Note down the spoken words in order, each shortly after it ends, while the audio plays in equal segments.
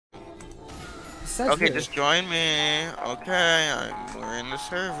Okay, here. just join me. Okay, we're in the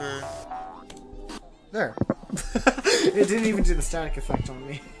server. There. It didn't even do the static effect on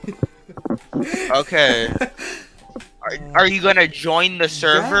me. Okay. Are you gonna join the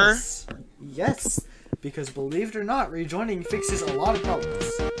server? Yes. Yes. Because believe it or not, rejoining fixes a lot of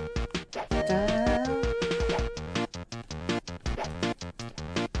problems.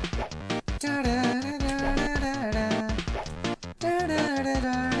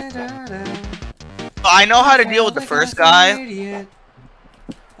 I know how to deal with the first guy.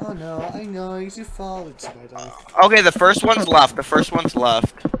 Oh no, I know, you should fall into my death. Okay, the first one's left. The first one's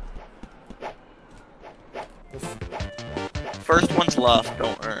left. First one's left,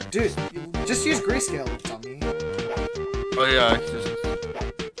 don't worry. Dude, just use grayscale, dummy. Oh yeah, it's just...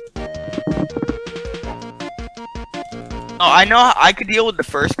 Oh, I know I could deal with the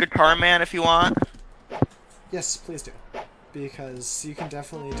first guitar man if you want. Yes, please do. Because you can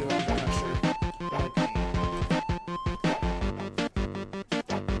definitely do it under pressure. Like me.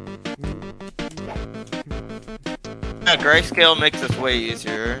 Yeah, grayscale makes this way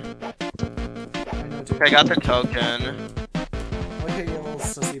easier. I know, dude. Okay, I got the token. Okay, you little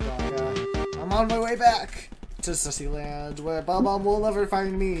sussy baka. I'm on my way back to Sussy Land, where Bob will never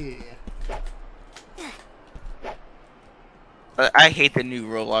find me. I hate the new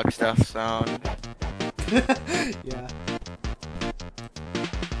Roblox stuff sound. Yeah.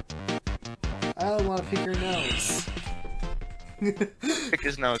 I don't want to pick your nose. Pick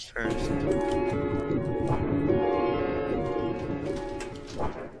his nose first.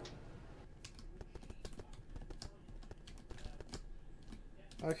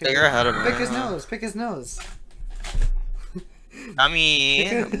 Okay. Yeah, you're ahead of me. Pick his nose. Pick his nose. Yummy.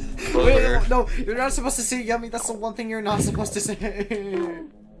 Wait, no, you're not supposed to say yummy. That's the one thing you're not supposed to say.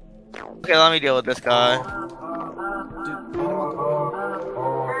 Okay, let me deal with this guy. Dude,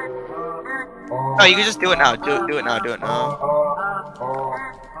 No, you can just do it now. Do it now. Do it now.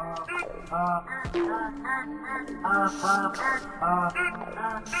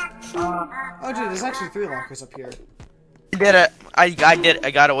 oh, dude, there's actually 3 lockers up here. I did it. I did it.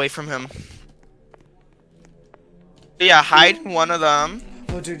 I got away from him. Yeah, hide in one of them.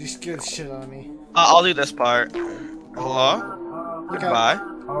 Oh, dude, you scared the shit out of me. I'll do this part. Hello? Okay. Goodbye.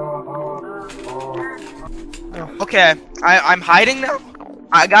 Oh, Okay, I'm hiding now.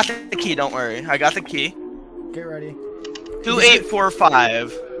 I got the key, don't worry. I got the key. get ready.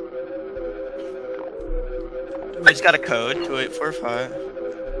 2845. I just got a code, 2845.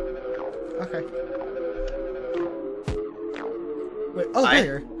 Okay. Wait, oh, Hi.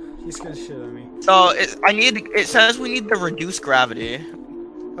 there. You scared the shit out of me. So, it says we need to reduce gravity.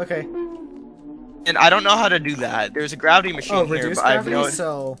 Okay. And I don't know how to do that. There's a gravity machine Oh, here, reduce but I have gravity, no...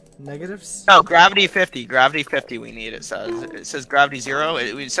 so negatives? No, gravity 50. Gravity 50 we need, it says. It says gravity 0.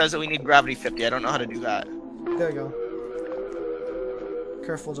 It says that we need gravity 50. I don't know how to do that. There we go.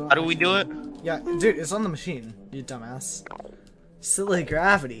 Careful, don't... How do we do it? Yeah, dude, it's on the machine, you dumbass. Silly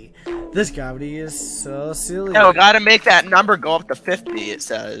gravity. This gravity is so silly. No, gotta make that number go up to 50, it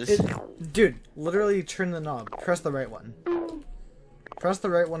says. Dude, literally turn the knob. Press the right one. Press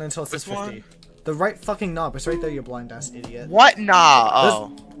the right one until it says Which 50. one? The right fucking knob. It's right there, you blind ass idiot. What? Nah.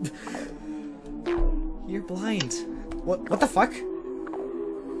 Oh. You're blind. What the fuck?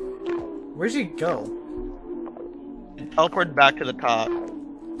 Where'd you go? Teleport back to the top.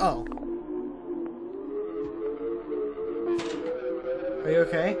 Oh. Are you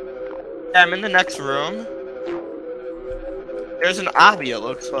okay? Yeah, I'm in the next room. There's an obby, it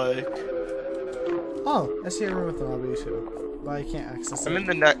looks like. Oh, I see a room with an lobby too. But I can't access I'm it. in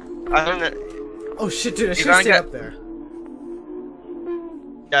the next. I don't know. Oh shit, dude, I should gonna have stayed get- up there.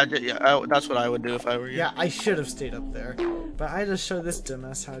 Yeah, that's what I would do if I were you. Yeah, I should have stayed up there. But I just showed this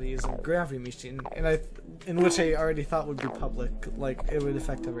dumbass how to use a gravity machine, in which I already thought would be public, like it would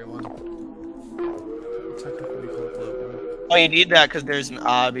affect everyone. Technically called global. Oh, you need that because there's an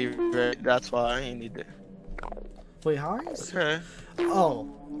obby, right? That's why you need it. Wait, how are you? Okay. Oh,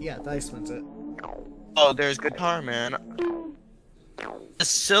 yeah, that explains it. Oh, there's Guitar Man. The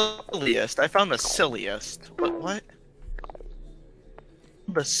silliest. I found the silliest. What?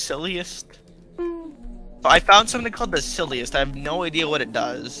 The silliest? Oh, I found something called the silliest. I have no idea what it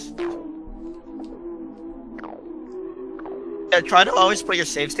does. Yeah, try to always put your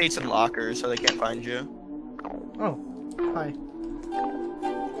save states in lockers so they can't find you. Oh, hi.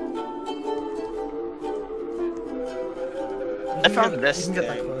 I found this You can get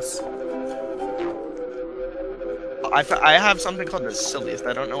that thing. close. I have something called the silliest.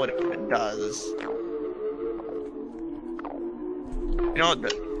 I don't know what it does. You know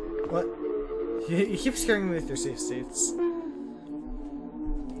what? What? You keep scaring me with your safe states.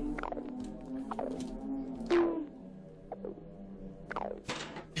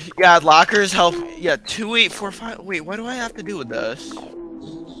 Yeah, lockers help. Yeah, 2845. Wait, what do I have to do with this? You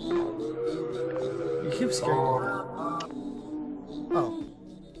keep scaring me. Oh.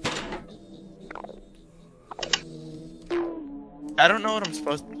 I don't know what I'm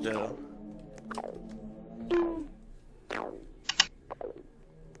supposed to do.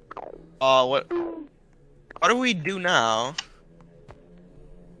 What do we do now?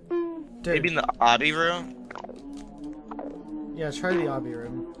 Dude. Maybe in the obby room? Yeah, try the obby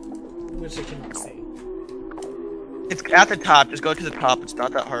room, which I cannot see. It's at the top. Just go to the top. It's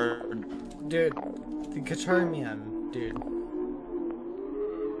not that hard. Dude, the guitar man, dude.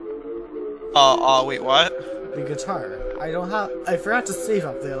 Wait, what? The guitar. I forgot to save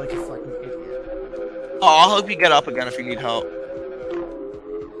up there like a fucking idiot. Oh, I'll help you get up again if you need help.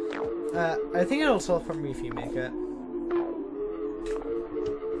 I think it'll teleport me if you make it.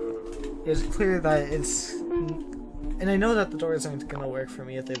 It's clear that it's... And I know that the doors aren't gonna work for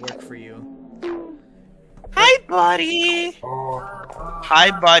me if they work for you. Hi, buddy!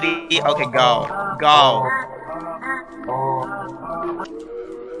 Hi, buddy. Okay, go. Go.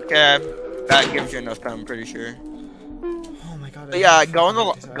 Okay, that gives you enough time, I'm pretty sure. Oh my god. But yeah, go in the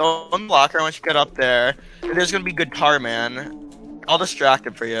locker once you get up there. There's gonna be Guitar Man. I'll distract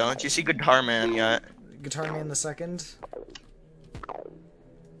him for you. Do you see Guitar Man yet? Guitar Man the second?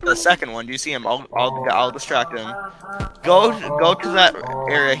 The second one, do you see him? I'll distract him. Go to that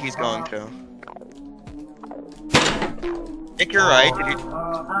area he's going to. Take your right.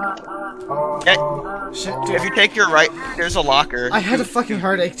 Shit, dude. If you take your right, there's a locker. I had a fucking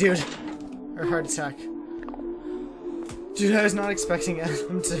heartache, dude. Or heart attack. Dude, I was not expecting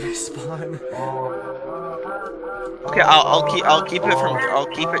him to respawn. Okay, I'll keep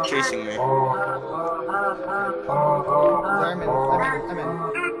it chasing me. I'm in.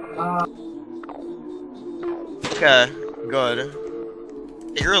 Okay, good.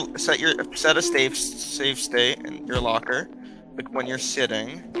 Set a safe state in your locker, like when you're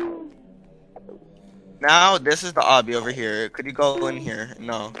sitting. Now this is the obby over here. Could you go in here?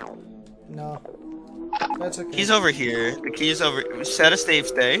 No. No. That's okay. Key's over here. The key is over. Set a save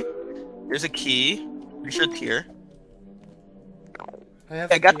state. There's a key. Pretty sure it's here.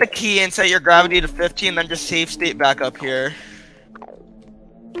 I got the key and set your gravity to 50 and then just save state back up here.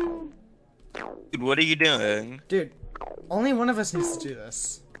 Dude, what are you doing? Dude, only one of us needs to do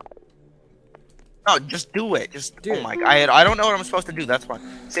this. No, just do it. Dude. Oh my god. I don't know what I'm supposed to do. That's fine.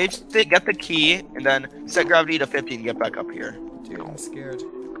 Save state, get the key, and then set gravity to 50 and get back up here. Dude, I'm scared.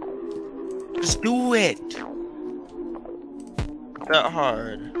 Just do it. It's that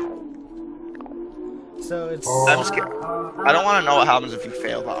hard. So it's... I'm scared. I don't want to know what happens if you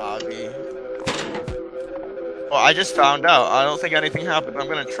fail the obby. Well, I just found out. I don't think anything happens. I'm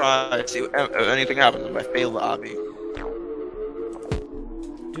gonna try and see if anything happens if I fail the obby.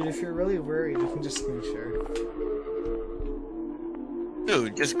 Dude, if you're really worried, you can just screen share.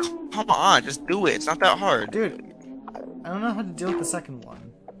 Dude, just come on. Just do it. It's not that hard. Dude, I don't know how to deal with the second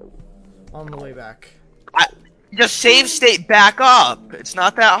one. On the way back. Just save state back up. It's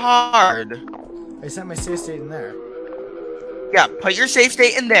not that hard. I set my save state in there. Yeah, put your save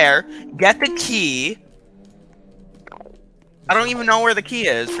state in there. Get the key. I don't even know where the key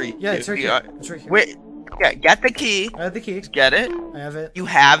is for you. Yeah, it's right here. It's right here. Wait. Yeah, get the key. I have the key. Get it. I have it. You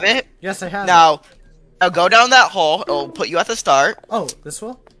have it? Yes, I have it. Now go down that hole. It'll put you at the start. Oh, this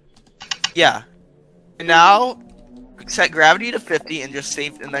will? Yeah. And now set gravity to 50 and just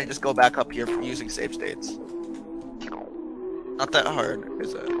save, and then just go back up here for using save states. Not that hard,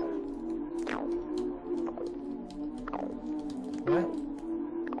 is it? What?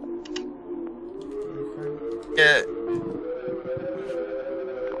 Yeah.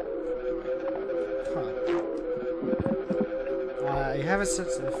 Huh. I have it set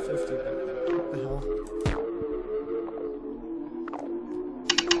to 50, but what the hell?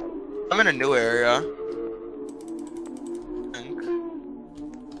 I'm in a new area.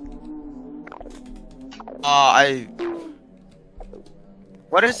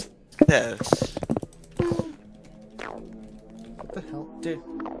 What is this? What the hell? Dude,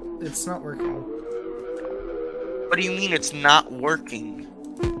 it's not working. What do you mean it's not working?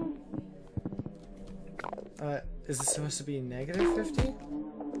 Is this supposed to be negative 50?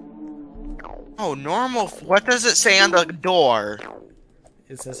 Oh, normal. What does it say on the door?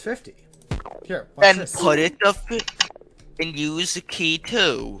 It says 50. Here, watch Then this. put it to and use the key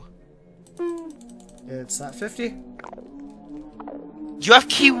too. It's not 50? Do you have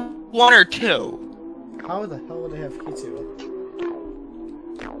key 1 or 2? How the hell would I have key 2?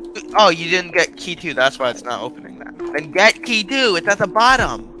 Oh, you didn't get key 2, that's why it's not opening that. Then get key 2, it's at the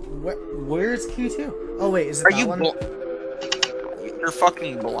bottom. Where's key 2? Oh wait, is it Are that you one? You're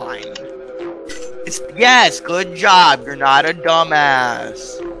fucking blind. Yes, good job. You're not a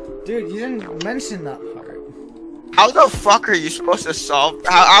dumbass. Dude, you didn't mention that part. How the fuck are you supposed to solve?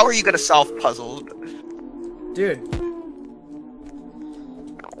 How are you gonna solve puzzles? Dude.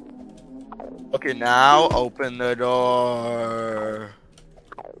 Okay, now open the door.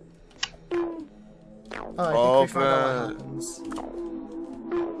 Oh, I think we found out what happens.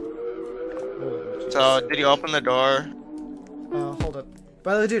 So, did you open the door? Hold up.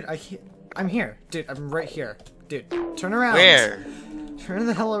 By the way, dude, I'm here. Dude, I'm right here. Dude, turn around. Where? Turn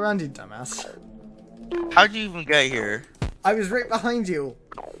the hell around, you dumbass. How'd you even get here? I was right behind you.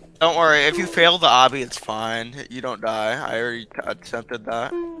 Don't worry, if you fail the obby, it's fine. You don't die. I already attempted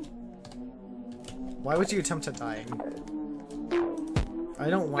that. Why would you attempt at dying? I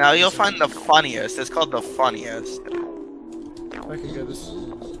don't want. Now you'll find the funniest. It's called the funniest. Okay, good.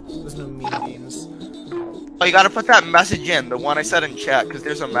 There's no mean games. Oh, you gotta put that message in, the one I said in chat, because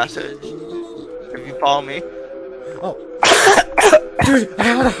there's a message. If you follow me. Oh. Dude, I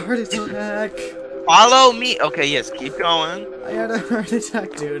had a heart attack. Follow me. Okay, yes, keep going. I had a heart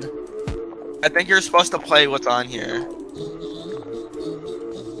attack, dude. I think you're supposed to play what's on here.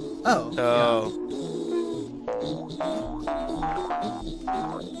 Oh. So.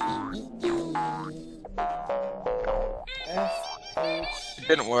 It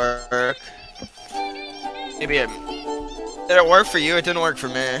didn't work. Maybe it. Did it work for you? It didn't work for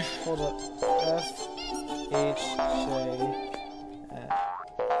me. Hold up. F H J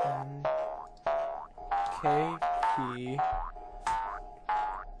N K P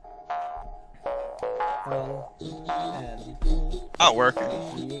L N Not working.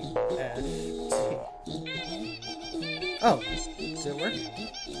 E F T. Oh, did it work?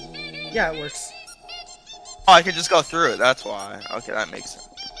 Yeah, it works. Oh, I could just go through it. That's why. Okay, that makes sense.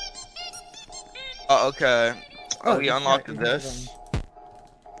 Oh, okay. Oh, we unlocked this.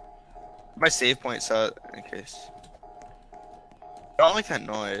 My save point set in case. I don't like that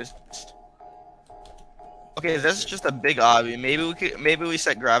noise. Okay, this is just a big obby. Maybe we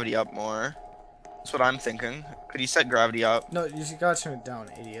set gravity up more. That's what I'm thinking. Could you set gravity up? No, you gotta turn it down,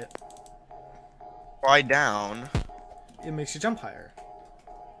 idiot. Why down? It makes you jump higher.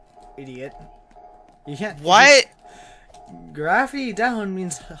 Idiot. You can't. What? Gravity down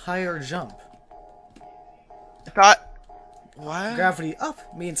means higher jump. I thought. What? Gravity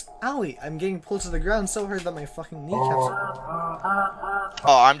up means owie. I'm getting pulled to the ground so hard that my fucking kneecaps are.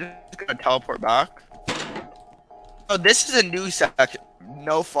 Oh, I'm just gonna teleport back. Oh, this is a new section.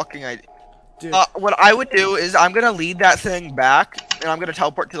 No fucking idea. Dude. What I would do is I'm gonna lead that thing back, and I'm gonna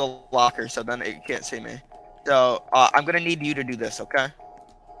teleport to the locker, so then it can't see me. So I'm gonna need you to do this, okay?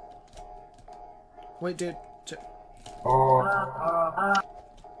 Wait, dude.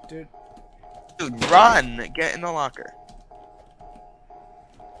 Dude. Dude, run! Get in the locker.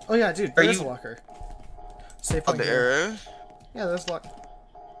 Oh yeah, dude. There's a locker. Safe point here. There is? Yeah, there's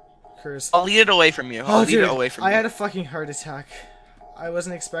lockers. I'll lead it away from you. I'll lead dude, it away from you. I had a fucking heart attack. I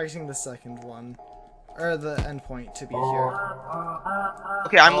wasn't expecting the second one. Or the endpoint to be here.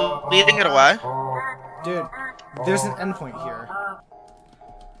 Okay, I'm leading it away. Dude, there's an endpoint here.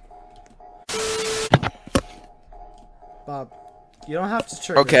 Bob, you don't have to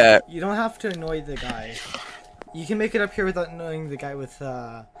trigger. Okay. You don't have to annoy the guy. You can make it up here without annoying the guy with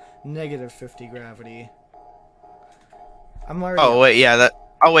negative 50 gravity. I'm already. Oh wait, yeah, that.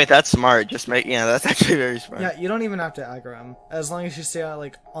 Oh wait, that's smart. Just make. Yeah, that's actually very smart. Yeah, you don't even have to aggro him as long as you stay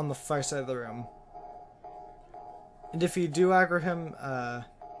like on the far side of the room. And if you do aggro him,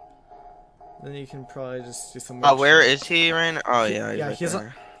 then you can probably just do some. Oh, where is he right now? Oh yeah. Yeah, right he's.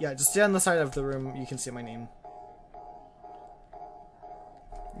 there. Yeah, just stay on the side of the room. You can see my name.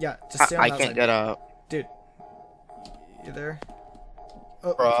 Yeah, just stay on I that can't side. get up. Dude, you there?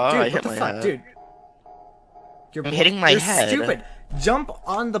 Oh, Bruh, dude, I what hit the my fuck, head. dude? You're I'm hitting my head. Stupid. Jump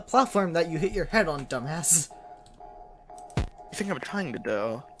on the platform that you hit your head on, dumbass. What do you think I'm trying to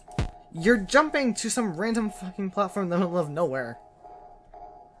do? You're jumping to some random fucking platform in the middle of nowhere.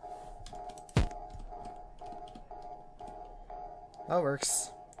 That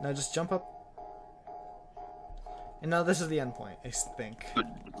works. Now just jump up. And now this is the end point, I think.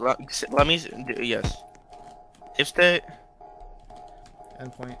 Let me do, yes. If state.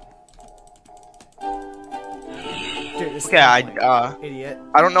 End point. Dude, it's Okay, the end point, idiot.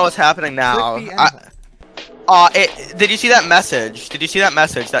 I don't know what's happening now. Click the end point. Did you see that message? Did you see that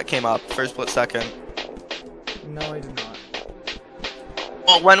message that came up for a split second? No, I did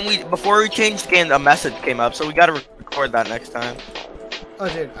not. Well, before we changed the game, a message came up, so we gotta record that next time. Oh,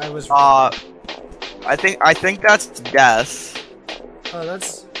 dude, I was. I think that's death. Oh,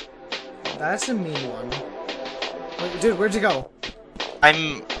 that's a mean one. Wait, dude, where'd you go?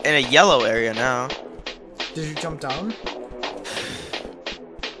 I'm in a yellow area now. Did you jump down?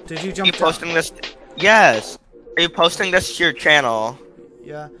 Did you Are jump you down? posting this? Yes. Are you posting this to your channel?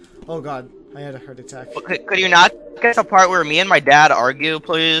 Yeah. Oh god, I had a heart attack. Could you not get the part where me and my dad argue,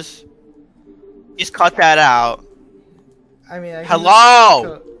 please? Just cut that out. I mean, I can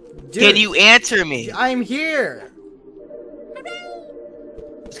Hello? just... Can you answer me? I'm here!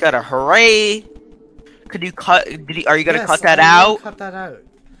 It's got a hooray. Could you cut? Are you gonna Yes, cut that I will out? cut that out.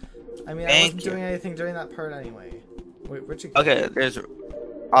 I mean, I Thank wasn't you. doing anything during that part anyway. Wait, where'd you go? Okay, there's.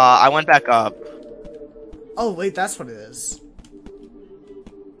 I went back up. Oh, wait, that's what it is.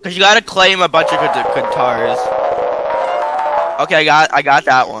 Cause you gotta claim a bunch of guitars. Okay, I got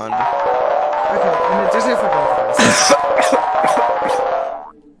that one. Okay, and it does it for both of us.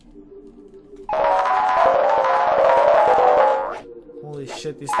 Holy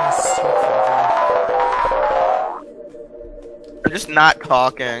shit, these things suck forever. I'm just not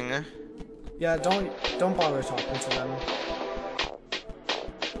talking. Yeah, don't bother talking to them.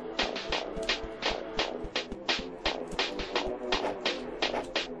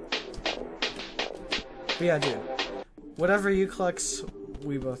 But yeah, dude. Whatever you collect,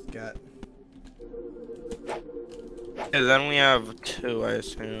 we both get. And then we have 2, I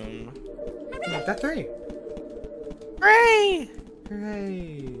assume. Make that 3. Hooray!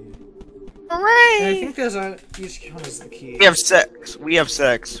 Hooray! Hooray! And I think those are each count as the key. We have 6. We have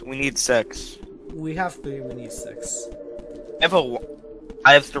 6. We need 6. We have 3. We need 6. I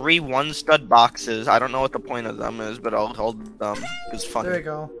have 3 one-stud boxes. I don't know what the point of them is, but I'll hold them. It's funny. There we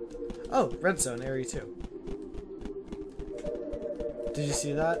go. Oh, red zone area 2. Did you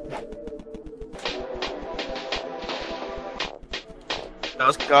see that?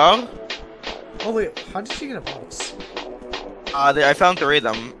 Let's go. Oh wait, how did you get a box? I found 3 of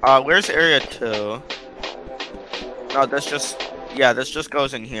them. Where's area 2? No, this just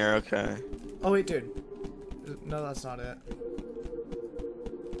goes in here. Okay. Oh wait, dude. No, that's not it.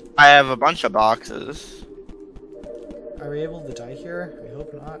 I have a bunch of boxes. Are we able to die here? I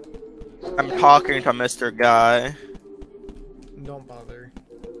hope not. I'm talking to Mr. Guy. Don't bother.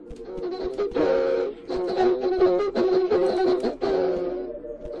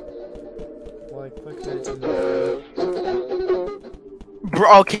 Well, I clicked it.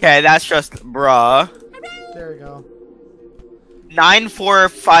 Okay, that's just bruh. There we go.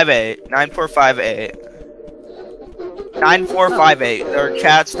 9458. 9458. 9458. Their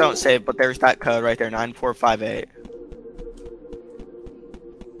chats don't save, but there's that code right there. 9458.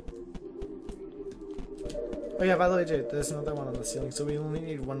 Oh yeah, by the way, dude, there's another one on the ceiling, so we only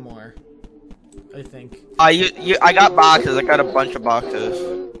need 1 more. I think. I got boxes. I got a bunch of boxes.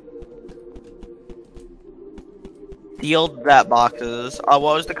 Sealed that boxes. What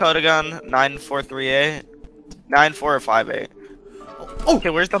was the code again? 9438? 9458. Oh! Okay,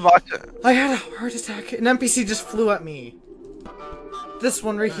 where's the box? I had a heart attack. An NPC just flew at me. This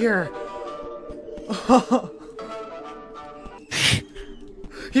one right here.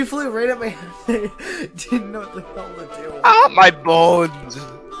 He flew right at my head. Didn't know what the hell to do. Ah, my bones.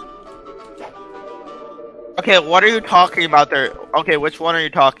 Okay, what are you talking about there? Okay, which one are you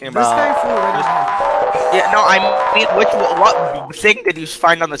talking about? This guy flew right at my head. Yeah, no, I mean, what thing did you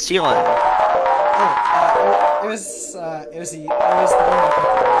find on the ceiling? Oh, it was the one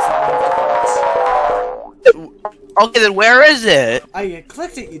I clicked. Okay, then where is it? I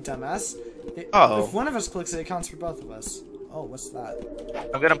clicked it, you dumbass. Oh. If one of us clicks it, it counts for both of us. Oh, what's that?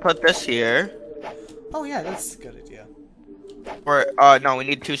 I'm gonna put this here. Oh yeah, that's a good idea. Or, no, we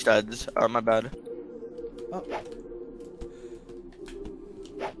need 2 studs. Oh, my bad. Oh.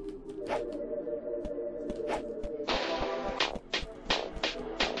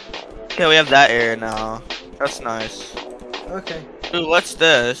 Okay, we have that area now. That's nice. Okay. Dude, what's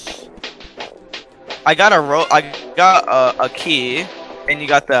this? I got a key, and you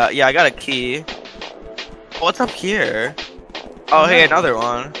got the, yeah, I got a key. What's up here? Oh, hey, another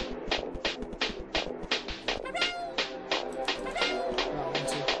one.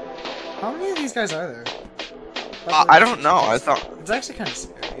 How many of these guys are there? I don't know. I thought. It's actually kind of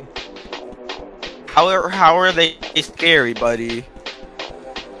scary. How are they scary, buddy?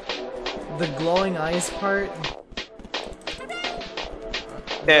 The glowing eyes part.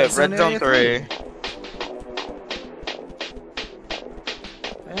 Yeah, red zone 3.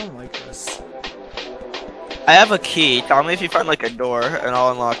 I don't like this. I have a key. Tell me if you find like a door, and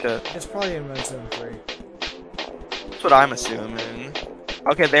I'll unlock it. It's probably in red zone 3. That's what I'm assuming.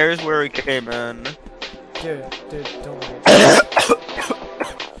 Okay, there's where we came in. Dude, don't worry.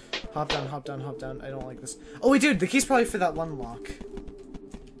 Hop down, hop down, hop down. I don't like this. Oh wait, dude, the key's probably for that one lock.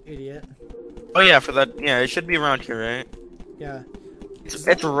 Idiot. Oh yeah, for that. Yeah, it should be around here, right? Yeah.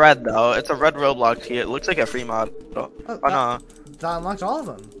 It's red though. It's a red Roblox key. It looks like a free mod. Oh no. That unlocked all of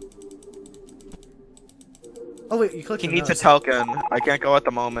them. Oh wait, you clicked. He needs a token. I can't go at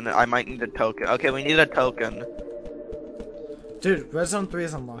the moment. I might need a token. Okay, we need a token. Dude, Red Zone 3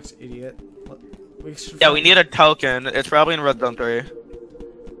 is unlocked, idiot. We need a token. It's probably in Red Zone 3.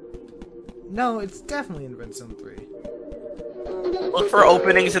 No, it's definitely in Red Zone 3. Look for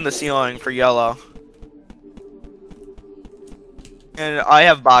openings in the ceiling for yellow. And I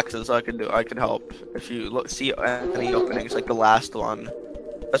have boxes, so I can help. If you see any openings, like the last one.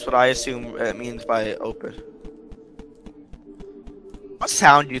 That's what I assume it means by open. What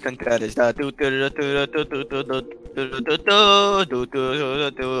sound do you think that is? Oh,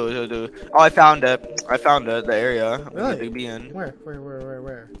 I found it. I found it. The area. Really? To be in. Where?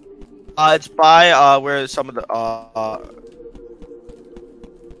 It's by where some of the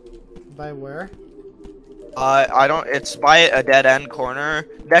By where? I don't. It's by a dead end corner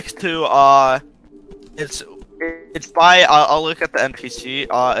next to It's by. I'll look at the NPC.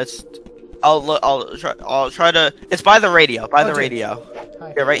 I'll try to. It's by the radio. By the radio.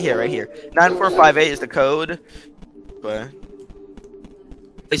 Hi. Yeah, right here. 9458 is the code. But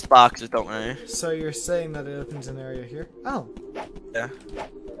these boxes, don't worry. So you're saying that it opens an area here? Oh. Yeah.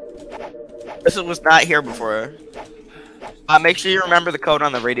 This was not here before. Make sure you remember the code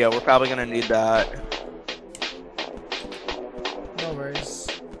on the radio. We're probably gonna need that. No worries.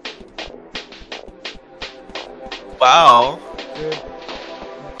 Wow. Dude.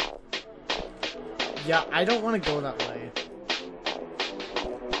 Yeah, I don't want to go that way.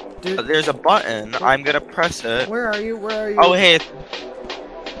 Dude. There's a button. I'm gonna press it. Where are you? Oh, hey.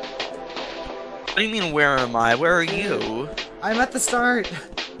 What do you mean, where am I? Where are you? I'm at the start.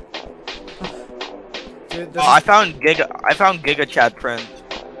 Dude, I found Giga Chat print.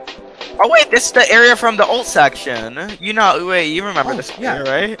 Oh wait, this is the area from the ult section. You remember this area,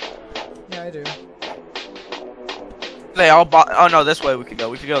 right? Yeah, I do. They all bought. Oh no, this way we could go.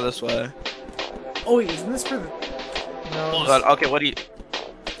 We could go this way. Oh wait, isn't this for the? No. Oh god. Okay, what do you?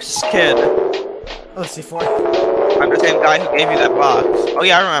 This kid. Oh, C4. I'm the same guy who gave you that box. Oh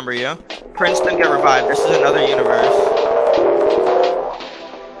yeah, I remember you. Prince didn't get revived. This is another universe.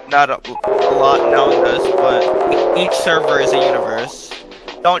 Not a lot known this, but each server is a universe.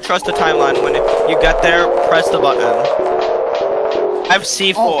 Don't trust the timeline. When you get there, press the button. I have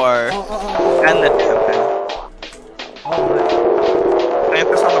C4 and the damn thing. Plant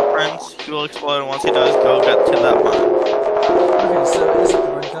this on the Prince. He will explode, and once he does, go get to that button. Okay, so is it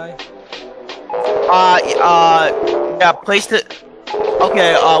the red guy? Yeah, place it.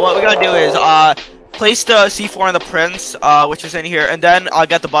 Okay, what we gotta do is, place the C4 on the Prince, which is in here, and then I'll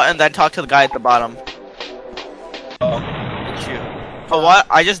get the button, then talk to the guy at the bottom. Shoot. Oh, what?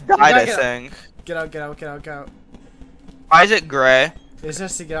 I just died, I think. Get out. Why is it gray? It's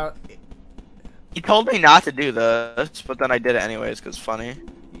just to get out. He told me not to do this, but then I did it anyways, because it's funny.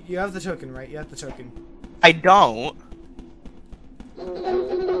 You have the token, right? You have the token. I don't.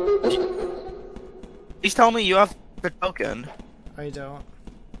 Please tell me you have the token. I don't.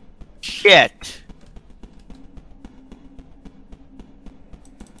 Shit.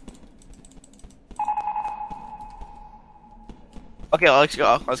 Okay, let's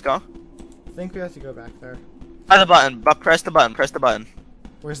go. I think we have to go back there. Press the button. Press the button.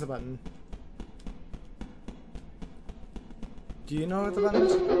 Where's the button? Do you know what the button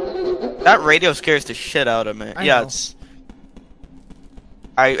is? That radio scares the shit out of me. Yeah, it's...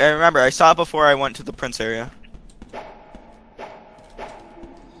 I remember. I saw it before I went to the Prince area.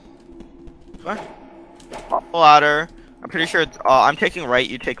 What? Ladder. I'm pretty sure it's... I'm taking right,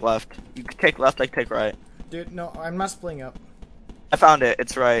 you take left. You take left, I take right. Dude, no, I'm not splitting up. I found it.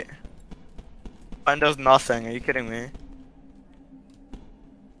 It's right. Mine does nothing. Are you kidding me?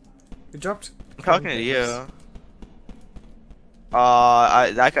 You dropped... I'm talking to you.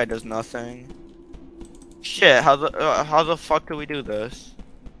 That guy does nothing. Shit, how the fuck do we do this?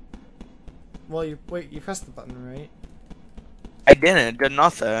 Well, you pressed the button, right? I didn't. It did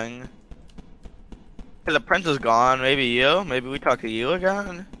nothing. The Prince is gone. Maybe you? Maybe we talk to you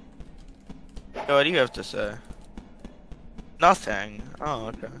again? So what do you have to say? Nothing. Oh,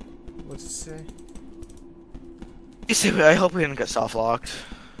 okay. What's it say? You see, I hope we didn't get soft locked.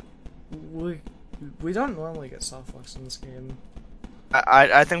 We don't normally get soft locks in this game.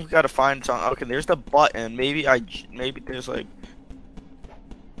 I think we gotta find something. Okay, there's the button. Maybe there's like.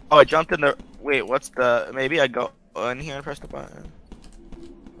 Oh, I jumped in the. Wait, what's the? Maybe I go in here and press the button.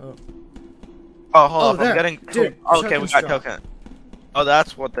 Oh. Oh, hold up! There. I'm getting. Dude, okay, we got token. Oh,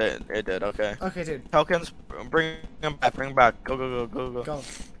 that's what it did. Okay. Okay, dude. Tokens, bring them back. Bring them back. Go. Go.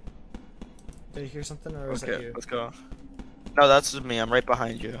 Did you hear something, or was that you? Let's go. No, that's me. I'm right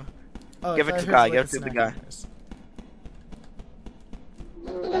behind you. Oh, Give it to the guy. Give it to the guy.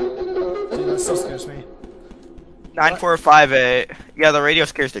 Dude, that still scares me. 9458. Yeah, the radio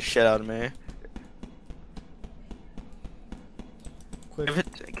scares the shit out of me. Quick,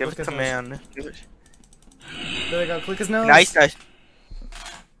 Give it to man. There we go. Click his nose. Nice.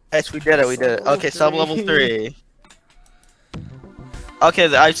 Yes, we did it. We did it. Okay, sub-level 3.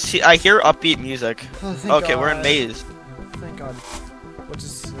 Okay, I hear upbeat music. Oh, okay, we're in maze. Thank God. What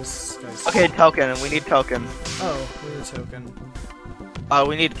is this, guys? Okay, token. We need token. Oh, we need a token.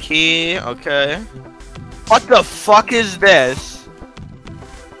 We need key. Okay. What the fuck is this?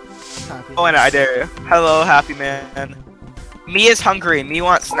 Happy. Oh, and I dare you. Hello, happy man. Me is hungry. Me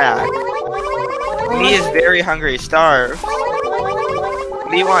wants snack. Me is very hungry. Starve.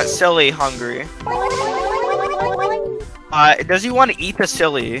 Me wants silly. Hungry. Does he want to eat the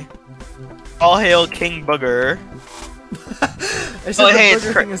silly? All hail King Booger. I said the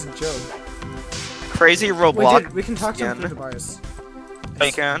booger thing is a joke. Crazy Roblox. Wait, dude, we can talk to him through the bars. Oh,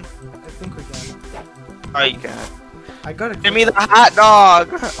 you can? I think we can. Oh, you can. I gotta. Give me the hot dog.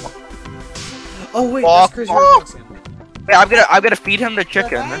 Oh wait, that's crazy. Yeah, I'm gonna feed him the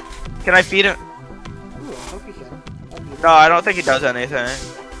chicken. Can I feed him? Ooh, I hope you can. No, I don't think he does anything.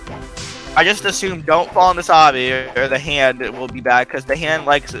 I just assume don't fall in this obby or the hand will be bad because the hand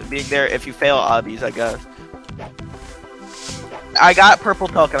likes being there if you fail obbies, I guess. I got purple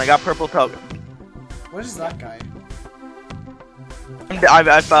token. What is that guy?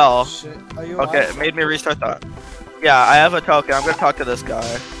 I fell. Shit. Are you okay, it made me restart that. Yeah, I have a token. I'm gonna talk to this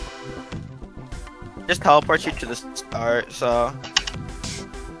guy. Just teleport you to the start, so.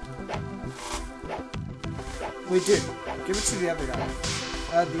 Wait, dude. Give it to the other guy.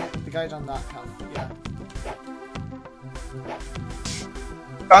 The guy on that path. Yeah.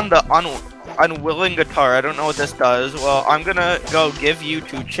 On the unwilling guitar. I don't know what this does. Well, I'm gonna go give you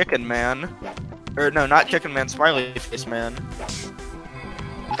to Chicken Man. Or no, not Chicken Man, Smiley Face Man.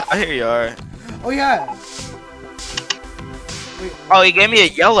 Here you are. Oh yeah. Wait, oh, he gave me a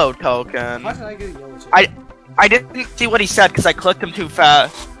yellow token. How did I get a yellow token? I didn't see what he said because I clicked him too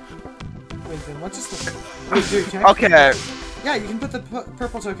fast. Wait, then what's this? Wait, dude, can I okay. Yeah, you can put the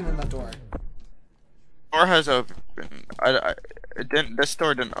purple token in that door. Door has opened. It didn't. This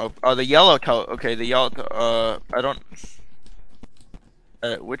door didn't open. Oh, the yellow token. Okay, the yellow. I don't.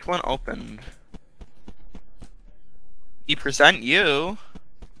 Which one opened? He present you.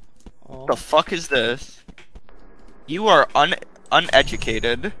 Oh. What the fuck is this? You are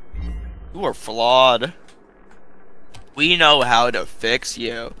uneducated. You are flawed. We know how to fix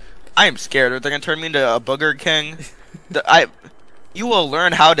you. I am scared. Are they gonna turn me into a booger king? You will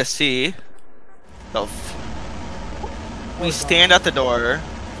learn how to see. We stand at the door.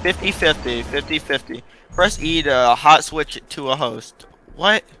 50-50, 50-50. Press E to hot switch to a host.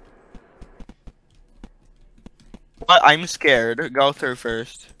 What? What? I'm scared. Go through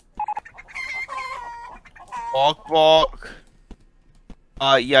first. Walk.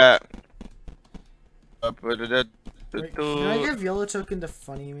 Yeah. Wait, can I give yellow token to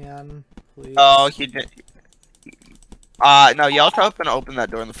Funny Man, please? Oh, he did. No, yellow token opened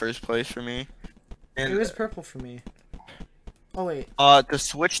that door in the first place for me. And, it was purple for me. Oh wait. To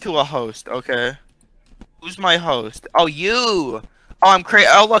switch to a host. Okay. Who's my host? Oh, you. Oh, I'm crazy.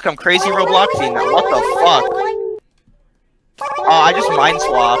 Oh, look, I'm crazy Robloxian now. What the fuck? Oh, I just mind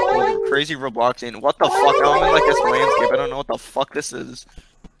swapped with crazy Robloxian. What the fuck? I'm in like this landscape. I don't know what the fuck this is.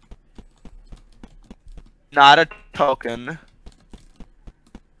 Not a token.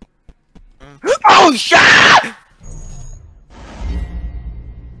 Oh shit!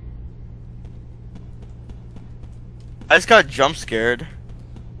 I just got jump scared.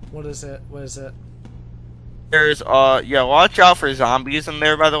 What is it? There's yeah, watch out for zombies in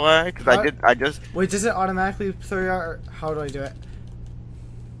there, by the way, because I just. Wait, does it automatically throw you out, or how do I do it?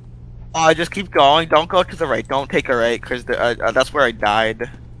 Just keep going. Don't go to the right. Don't take a right, because that's where I died.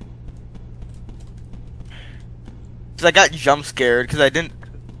 Because I got jump scared, because I didn't.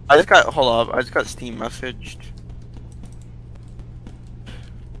 Hold up. I just got Steam messaged.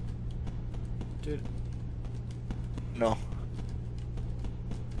 Dude. No.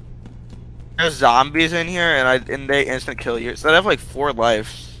 There's zombies in here, and they instant kill you. So I have like 4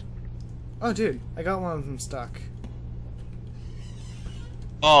 lives. Oh, dude, I got one of them stuck.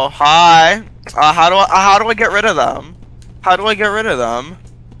 Oh, hi. How do I get rid of them? How do I get rid of them?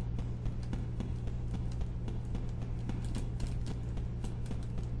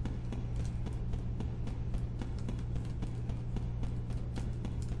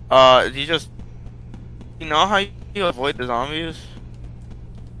 You know how you avoid the zombies?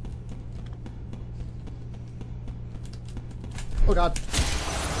 Oh god.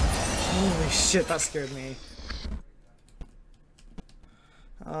 Holy shit, that scared me.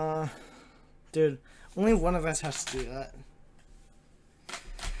 Dude, only one of us has to do that.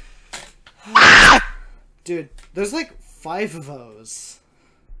 Dude, there's like 5 of those.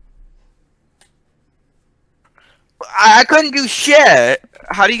 I couldn't do shit.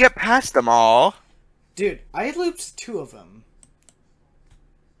 How do you get past them all? Dude, I looped 2 of them.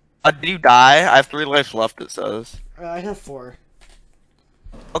 Did you die? I have 3 lives left, it says. I have 4.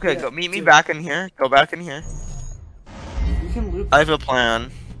 Okay, Yeah, go meet me dude. back in here. Go back in here. You can loop. I have a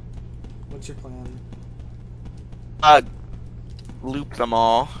plan. What's your plan? Loop them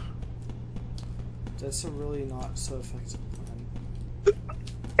all. That's a really not so effective plan.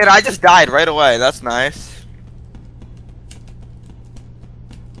 And I just died right away. That's nice.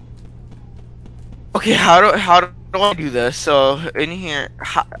 Okay, how do I do this? So in here,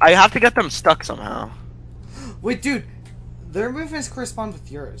 I have to get them stuck somehow. Wait, dude, their movements correspond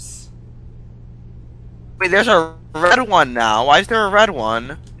with yours. Wait, there's a red one now. Why is there a red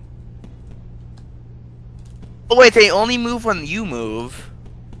one? Oh wait, they only move when you move.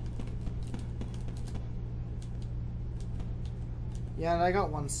 Yeah, and I got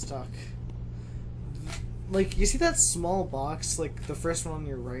one stuck. Like, you see that small box, like the first one on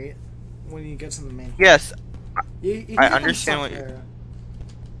your right, when you get to the main. Yes, You can I get them understand stuck what you. there.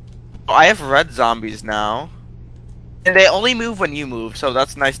 Oh, I have red zombies now, and they only move when you move, so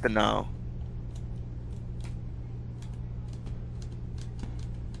that's nice to know.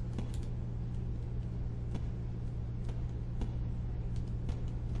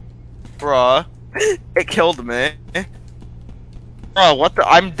 Bruh, it killed me. Bruh, what the?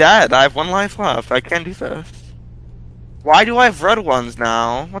 I'm dead. I have 1 life left. I can't do this. Why do I have red ones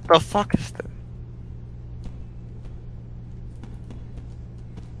now? What the fuck is this?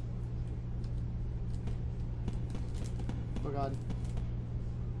 Oh god.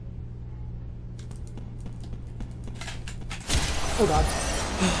 Oh god.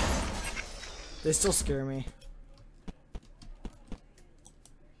 They still scare me.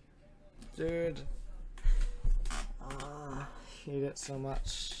 Dude. I hate it so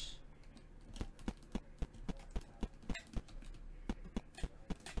much.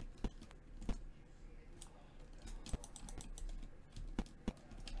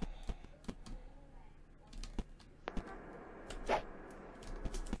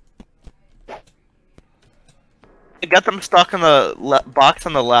 Get them stuck in the box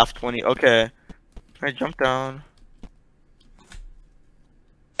on the left when you. Okay. Can I jump down?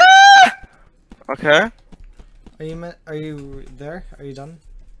 Ah! Okay. Are you there? Are you done?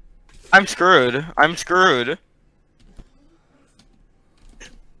 I'm screwed. I'm screwed.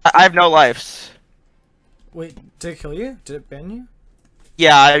 I have no lives. Wait, did it kill you? Did it ban you?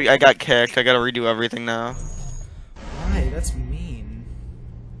 Yeah, I got kicked. I gotta redo everything now. Why? That's mean.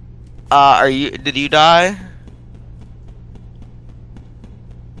 Did you die?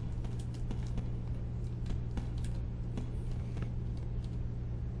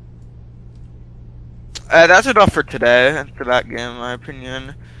 That's enough for today, for that game, in my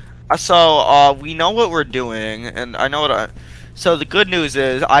opinion. So, we know what we're doing, and I know what So the good news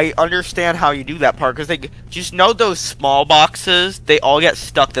is, I understand how you do that part, because they just know those small boxes, they all get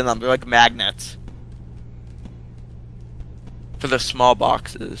stuck in them. They're like magnets. For the small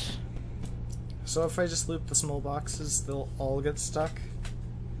boxes. So if I just loop the small boxes, they'll all get stuck?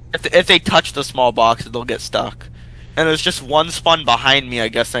 If they touch the small boxes, they'll get stuck. And there's just one spawn behind me, I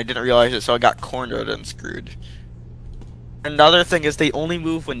guess, and I didn't realize it, so I got cornered and screwed. Another thing is they only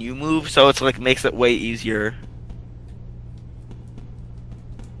move when you move, so it's like makes it way easier.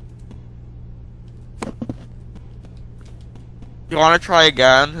 You wanna try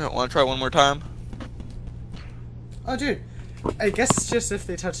again? Wanna try one more time? Oh dude, I guess just if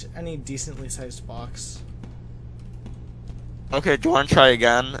they touch any decently sized box. Okay, do you wanna try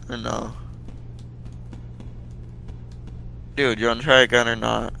again, or no? Dude, you wanna try again or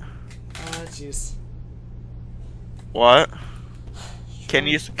not? Jeez. What? Can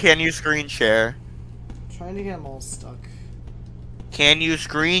you screen share? Trying to get them all stuck. Can you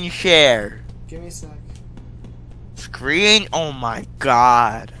screen share? Give me a sec. Screen? Oh my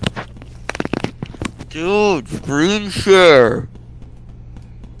god. Dude, screen share.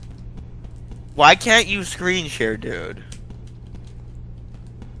 Why can't you screen share, dude?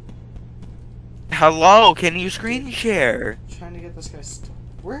 Hello, can you screen share? Trying to get this guy stuck.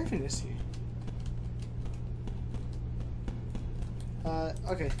 Where even is he?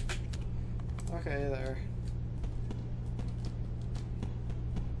 Okay. Okay, there.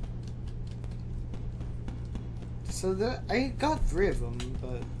 So I got 3 of them,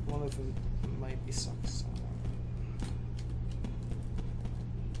 but one of them might be stuck somewhere.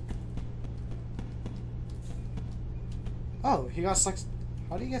 Oh, he got sucked.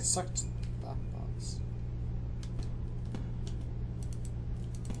 How do you get sucked to that box?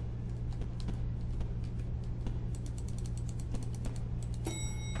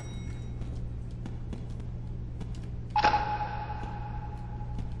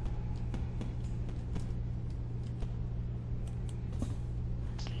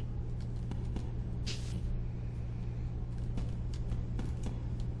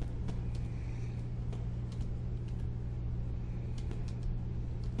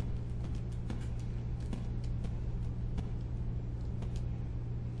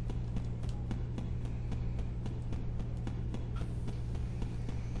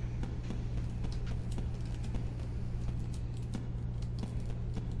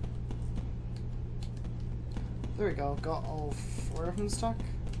 There we go. Got all 4 of them stuck?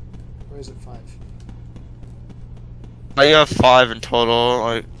 Or is it 5? Oh, you have 5 in total.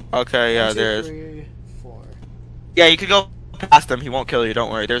 Like, okay, yeah, 1, 2, there's. 3, 4. Yeah, you could go past him. He won't kill you.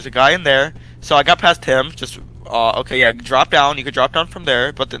 Don't worry. There's a guy in there. So I got past him. Just okay, yeah. Drop down. You could drop down from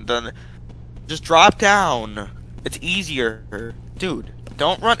there, but then just drop down. It's easier, dude.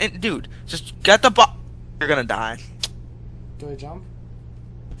 Don't run in, dude. Just get the box. You're gonna die. Do I jump?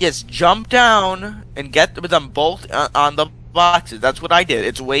 Yes, jump down and get them both on the boxes. That's what I did.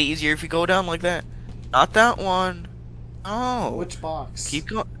 It's way easier if you go down like that. Not that one. Oh. Which box? Keep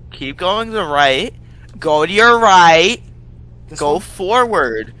going to the right. Go to your right. This Go one?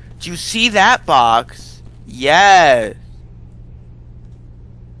 forward. Do you see that box? Yes.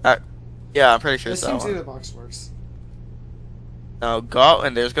 Yeah, I'm pretty sure it's This that seems one. like the box works. Now go,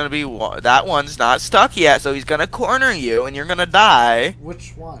 and there's gonna be one. That one's not stuck yet, so he's gonna corner you, and you're gonna die.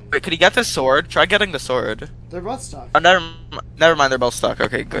 Which one? Wait, could he get the sword? Try getting the sword. They're both stuck. Oh, never mind. They're both stuck.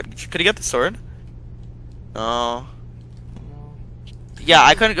 Okay, good. Could he get the sword? No. No. Yeah,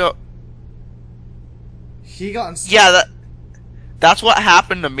 I couldn't go. He got unstuck. Yeah, that's what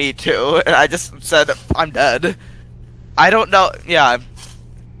happened to me too. And I just said I'm dead. I don't know. Yeah,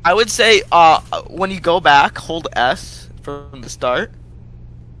 I would say when you go back, hold S from the start.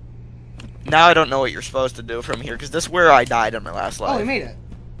 Now I don't know what you're supposed to do from here because this is where I died in my last life. Oh, he made it.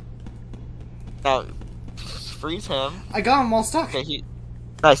 Now, freeze him. I got him all stuck. Okay,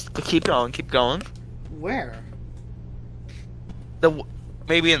 nice. Keep going. Keep going. Where?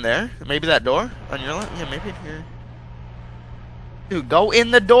 Maybe in there. Maybe that door on your left. Yeah, maybe in here. Dude, go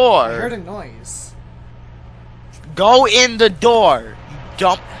in the door. I heard a noise. Go in the door. You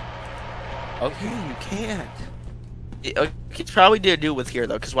dump. Okay, you can't. It's probably to do with here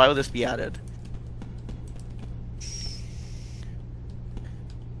though, because why would this be added?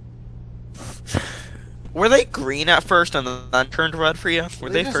 Were they green at first and then turned red for you? Were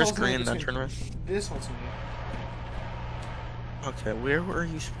they first green and then turned red? This one's me. Okay, where were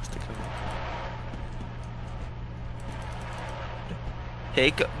you supposed to go?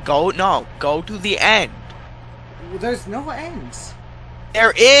 Go to the end. There's no ends.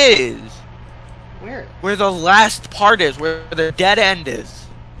 There is. Where? Where the last part is, where the dead end is.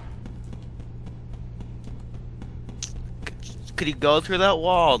 Could you go through that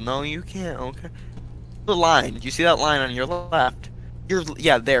wall? No, you can't. Okay. The line. Did you see that line on your left?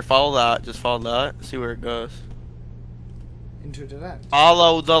 Yeah, there. Follow that. Just follow that. See where it goes. Into the end.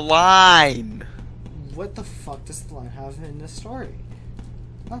 Follow the line. What the fuck does the line have in this story?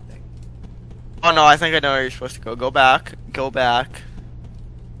 Nothing. Oh no, I think I know where you're supposed to go. Go back. Go back.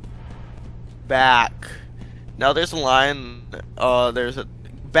 Back. Now there's a line. There's a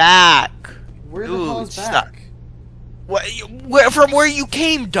back. Where the Dude, hell is stop. back? Where from where you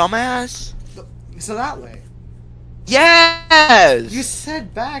came, dumbass? So that way. Yes. You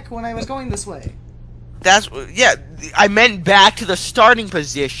said back when I was going this way. Yeah. I meant back to the starting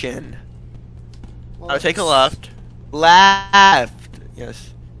position. Well, I'll take a left. Left.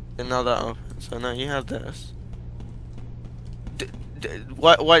 Yes. And now that opens. So now you have this.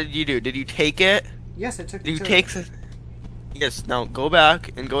 What did you do? Did you take it? Yes, I took. Did you take the? Yes. Now go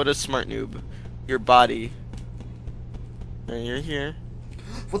back and go to Smart Noob. Your body. And you're here.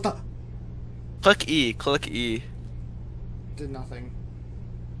 What the? Click E. Click E. Did nothing.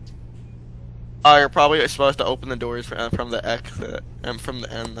 Oh, you're probably supposed to open the doors from the exit and from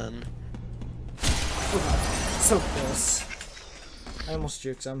the end then. Oh, so close. I almost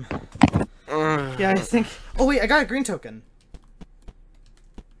juked him. Yeah, I think. Oh wait, I got a green token.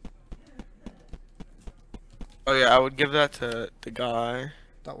 Oh yeah, I would give that to the guy.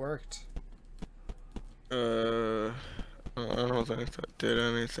 That worked. I don't think that did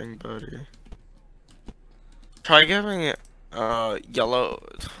anything, buddy. Try giving it yellow.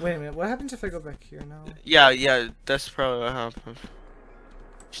 Wait a minute, what happens if I go back here now? Yeah, that's probably what happens.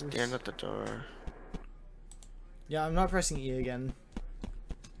 Stand at the door. Yeah, I'm not pressing E again.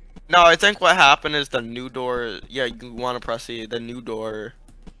 No, I think what happened is the new door. Yeah, you want to press the new door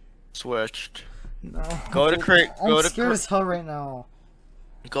switched. No. Go to I'm scared as hell right now.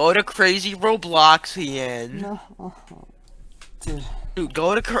 Go to crazy Robloxian. No. Dude. Dude,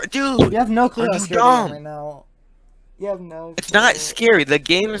 go to dude. You have no clue Are how you scary I am dumb? right now. You have no. It's clue. not scary. The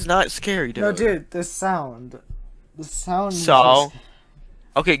game is not scary, dude. No, dude. The sound. The sound. So.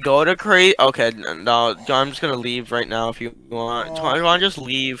 Okay, go to create. Okay, no, I'm just gonna leave right now if you want. Do you want to just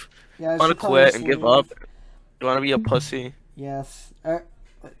leave? Yeah, You want to quit and give up? You want to be a pussy? Yes.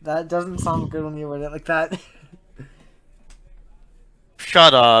 That doesn't sound good when you word it like that.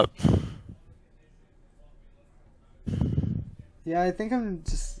 Shut up. Yeah, I think I'm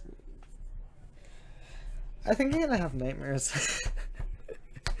just. I think I'm gonna have nightmares.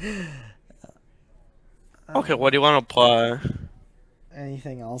 Okay, what do you want to play?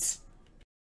 Anything else?